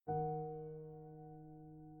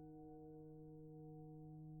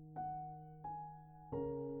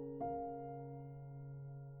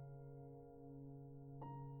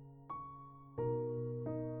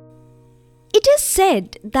It is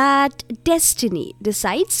said that destiny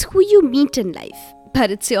decides who you meet in life,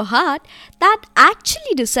 but it's your heart that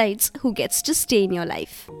actually decides who gets to stay in your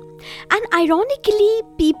life. And ironically,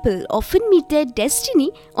 people often meet their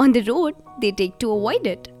destiny on the road they take to avoid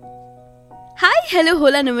it. Hi, hello,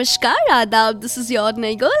 hola, namaskar, adab. This is your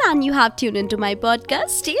ordinary girl, and you have tuned into my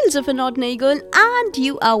podcast, Tales of an Ordinary Girl, and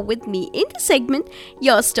you are with me in the segment,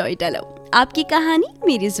 Your Storyteller. Aapki kahani,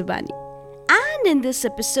 meri zubani. And in this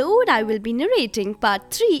episode, I will be narrating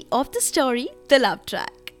part 3 of the story, The Love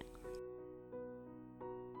Track.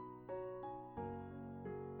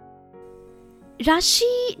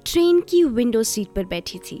 राशि train की window seat पर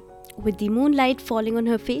बैठी थी, with the moonlight falling on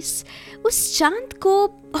her face. उस चांद को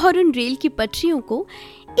और उन रेल की पटरियों को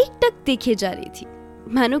एकटक देखे जा रही थी,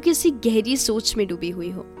 मानो किसी गहरी सोच में डूबी हुई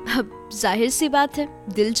हो. अब जाहिर सी बात है,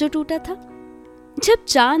 दिल जो टूटा था. जब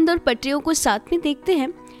चांद और पटरियों को साथ में देखते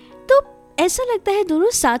हैं तो ऐसा लगता है दोनों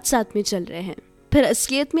साथ साथ में चल रहे हैं, पर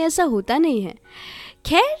असलियत में ऐसा होता नहीं है.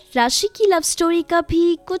 खैर, राशि की लव स्टोरी का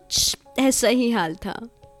भी कुछ ऐसा ही हाल था.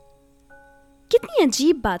 कितनी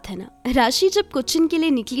अजीब बात है ना. राशि जब कोचिन के लिए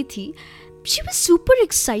निकली थी, she was super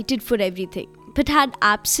excited for everything, but had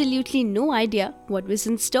absolutely no idea what was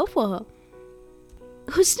in store for her.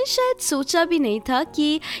 उसने शायद सोचा भी नहीं था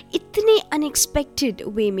कि इतने unexpected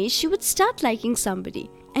way में she would start liking somebody,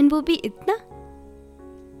 and वो भी इतना.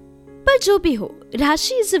 पर जो भी हो,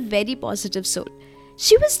 राशि is a very positive soul.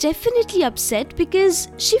 She was definitely upset because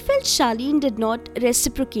she felt Charlene did not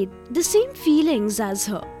reciprocate the same feelings as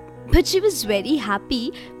her. But she was very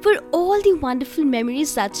happy for all the wonderful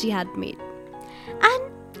memories that she had made.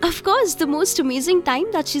 And of course, the most amazing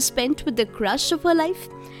time that she spent with the crush of her life.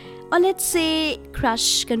 Or let's say,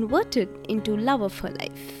 crush converted into love of her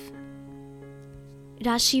life.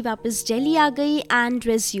 Rashi वापस Delhi आ गई and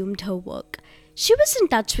resumed her work. She was in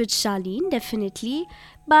touch with Charlene, definitely,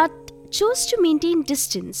 but chose to maintain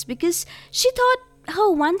distance because she thought her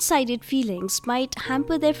one-sided feelings might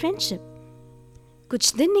hamper their friendship.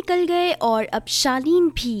 कुछ दिन निकल गए और अब शालीन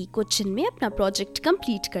भी कोचिन में अपना प्रोजेक्ट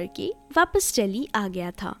कंप्लीट करके वापस दिल्ली आ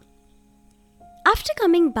गया था. After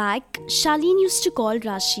coming back, Charlene used to call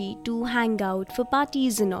Rashi to hang out for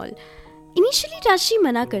parties and all. Initially, Rashi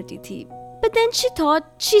मना करती थी, but then she thought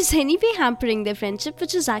she's anyway hampering their friendship,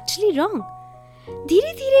 which is actually wrong.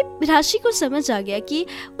 धीरे धीरे राशि को समझ आ गया कि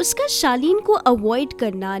उसका शालीन को अवॉइड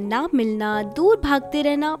करना, ना मिलना, दूर भागते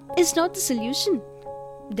रहना is not the solution.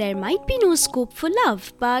 There might be no scope for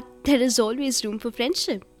love, but there is always room for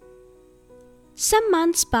friendship. Some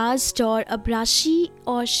months passed और अब राशि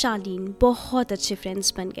और शालीन बहुत अच्छे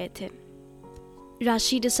friends बन गए थे.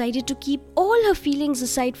 Rashi decided to keep all her feelings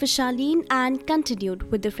aside for Charlene and continued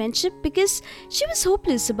with the friendship because she was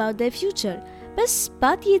hopeless about their future. बस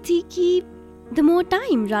बात ये थी कि the more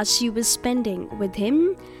time Rashi was spending with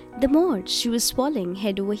him, the more she was falling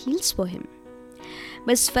head over heels for him.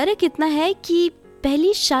 बस फर्क इतना है कि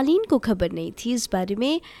पहली शालीन को खबर नहीं थी इस बारे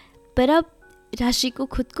में, पर अब राशि को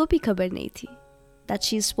खुद को भी खबर नहीं थी that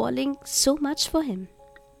she is falling so much for him.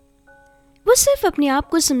 वो सिर्फ अपने आप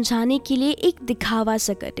को समझाने के लिए एक दिखावा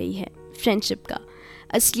सा कर रही है फ्रेंडशिप का.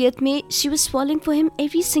 असलियत में she was falling for him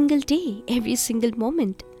every single day, every single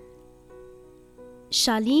moment.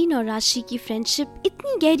 शालीन और राशि की फ्रेंडशिप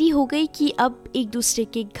इतनी गहरी हो गई कि अब एक दूसरे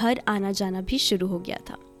के घर आना जाना भी शुरू हो गया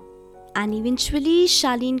था. And eventually,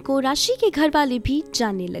 शालीन को राशि के घर वाले भी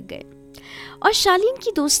जानने लग गए और शालीन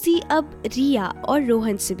की दोस्ती अब रिया और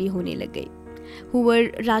रोहन से भी होने लग गई, who were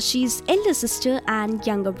Rashi's elder sister and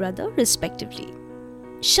younger brother respectively.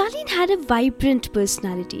 Charlene had a vibrant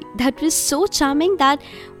personality that was so charming that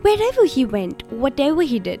wherever he went, whatever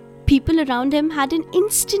he did, people around him had an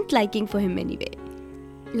instant liking for him anyway.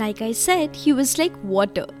 Like I said, he was like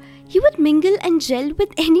water. He would mingle and gel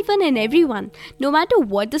with anyone and everyone, no matter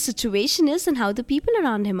what the situation is and how the people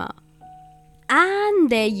around him are. And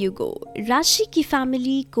there you go, राशि की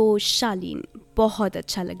family को शालीन बहुत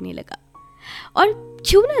अच्छा लगने लगा. और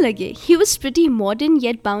क्यों ना लगे, he was pretty modern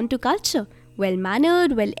yet bound to culture,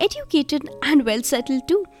 well-mannered, well-educated and well-settled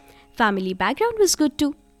too. Family background was good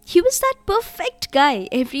too. He was that perfect guy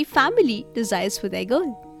every family desires for their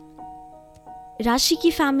girl. राशि की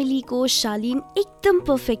फैमिली को शालीन एकदम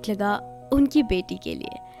परफेक्ट लगा उनकी बेटी के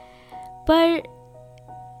लिए, पर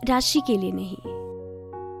राशि के लिए नहीं,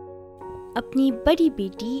 अपनी बड़ी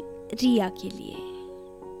बेटी रिया के लिए.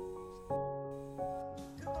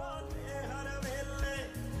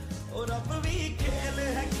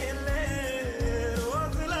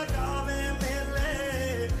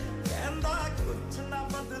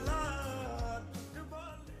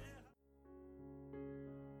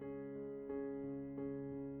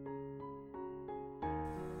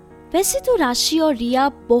 वैसे तो राशि और रिया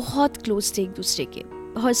बहुत क्लोज थे एक दूसरे के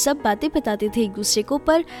और सब बातें बताते थे एक दूसरे को,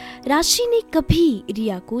 पर राशि ने कभी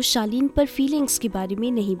रिया को शालीन पर फीलिंग्स के बारे में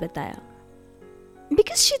नहीं बताया।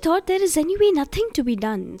 Because she thought there is anyway nothing to be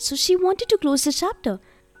done, so she wanted to close the chapter.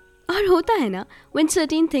 और होता है ना, when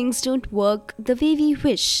certain things don't work the way we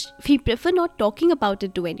wish, we prefer not talking about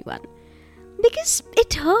it to anyone. Because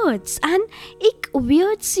it hurts, and एक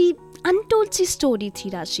weird सी untold सी story थी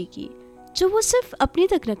राशि की, जो वो सिर्फ अपने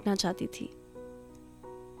तक रखना चाहती थी।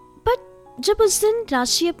 बट जब उस दिन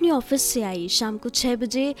राशि अपने ऑफिस से आई शाम को 6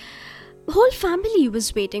 बजे, whole family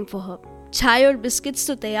was waiting for her. चाय और बिस्किट्स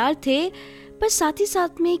तो तैयार थे, पर साथ ही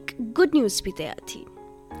साथ में एक गुड न्यूज़ भी तैयार थी।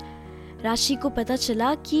 राशि को पता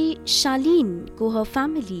चला कि शालीन को her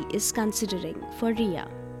family is considering for Riya,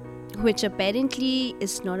 which apparently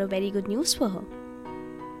is not a very good news for her.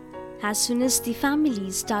 As soon as the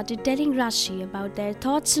family started telling Rashi about their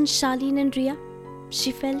thoughts on Shaleen and Riya,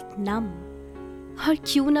 she felt numb. और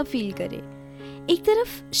क्यों ना feel करे, एक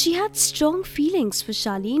तरफ she had strong feelings for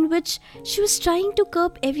Shaleen which she was trying to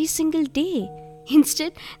curb every single day.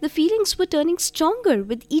 Instead, the feelings were turning stronger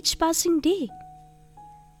with each passing day.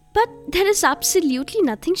 But there is absolutely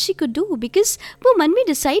nothing she could do because वो मन में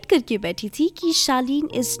decide करके बैठी थी कि Shaleen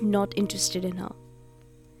is not interested in her.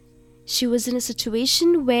 She was in a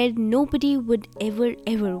situation where nobody would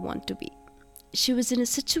ever want to be. She was in a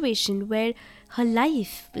situation where her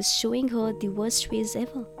life was showing her the worst ways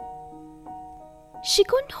ever. She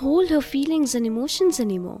couldn't hold her feelings and emotions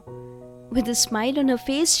anymore. With a smile on her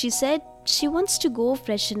face, she said she wants to go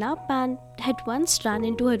freshen up and at once ran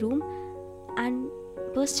into her room and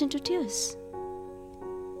burst into tears.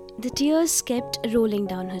 The tears kept rolling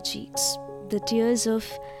down her cheeks. The tears of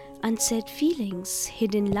unsaid feelings,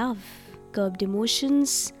 hidden love, curbed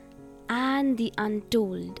emotions, and the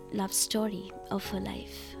untold love story of her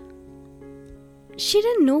life. She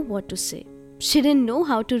didn't know what to say. She didn't know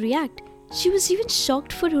how to react. She was even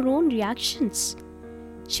shocked for her own reactions.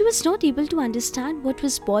 She was not able to understand what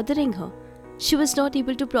was bothering her. She was not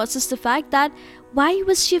able to process the fact that why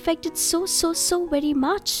was she affected so very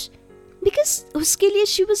much? Because उसके लिए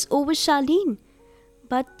she was over Shaleen.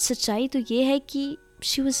 But सच्चाई तो ये है कि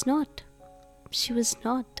she was not. She was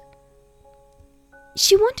not.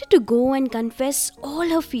 She wanted to go and confess all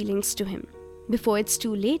her feelings to him before it's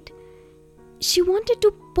too late. She wanted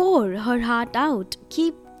to pour her heart out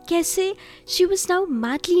कि कैसे she was now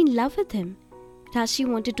madly in love with him. Rashi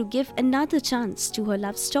wanted to give another chance to her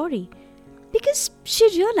love story. Because she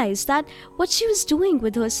realized that what she was doing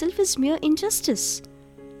with herself is mere injustice.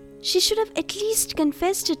 She should have at least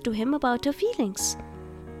confessed it to him about her feelings.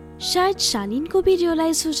 शायद शालीन को भी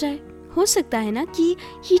realize हो जाए. हो सकता है ना कि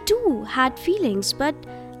he too had feelings, but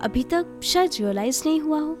अभी तक शायद realize नहीं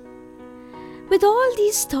हुआ हो. With all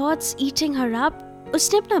these thoughts eating her up,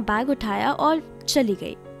 उसने अपना बैग उठाया और चली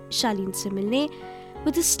गई शालीन से मिलने,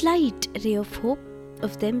 with a slight ray of hope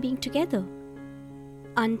of them being together.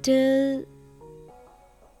 Until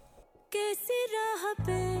कैसी राह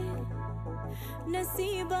पे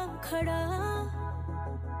नसीबा खड़ा,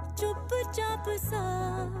 चुपचाप सा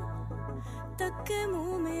तक के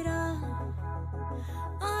मुंह मेरा,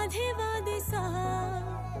 आधे वादे सा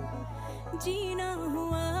जीना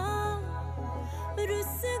हुआ,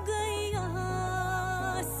 रुस गई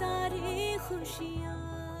सारी खुशियाँ.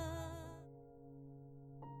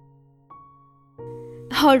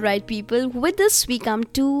 Alright people, with this we come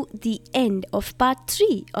to the end of part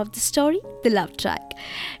 3 of the story, The Love Track.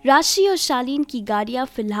 राशि और शालीन की गाड़ियाँ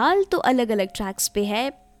फिलहाल तो अलग अलग ट्रैक्स पे है,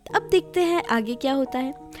 अब देखते हैं आगे क्या होता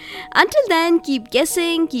है. Until then, keep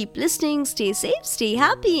guessing, keep listening, stay safe, stay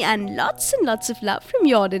happy and lots of love from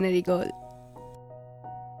your ordinary girl.